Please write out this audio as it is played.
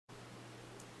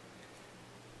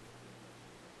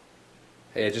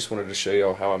Hey, I just wanted to show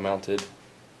y'all how I mounted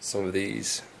some of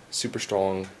these super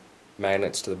strong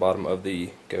magnets to the bottom of the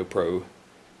GoPro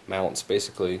mounts.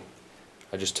 Basically,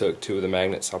 I just took two of the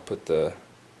magnets, I'll put the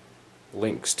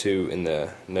links to in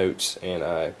the notes, and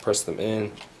I pressed them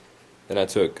in. Then I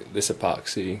took this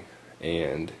epoxy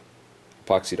and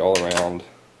epoxied all around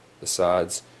the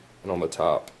sides and on the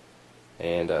top,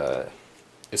 and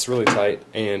it's really tight,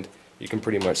 and you can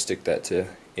pretty much stick that to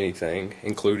anything,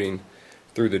 including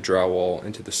through the drywall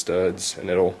into the studs, and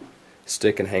it'll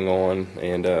stick and hang on,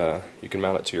 and you can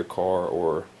mount it to your car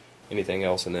or anything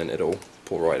else, and then it'll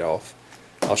pull right off.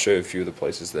 I'll show you a few of the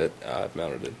places that I've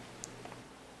mounted it.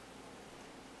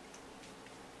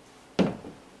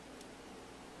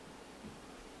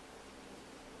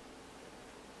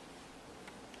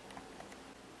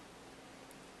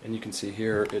 And you can see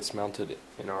here it's mounted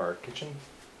in our kitchen.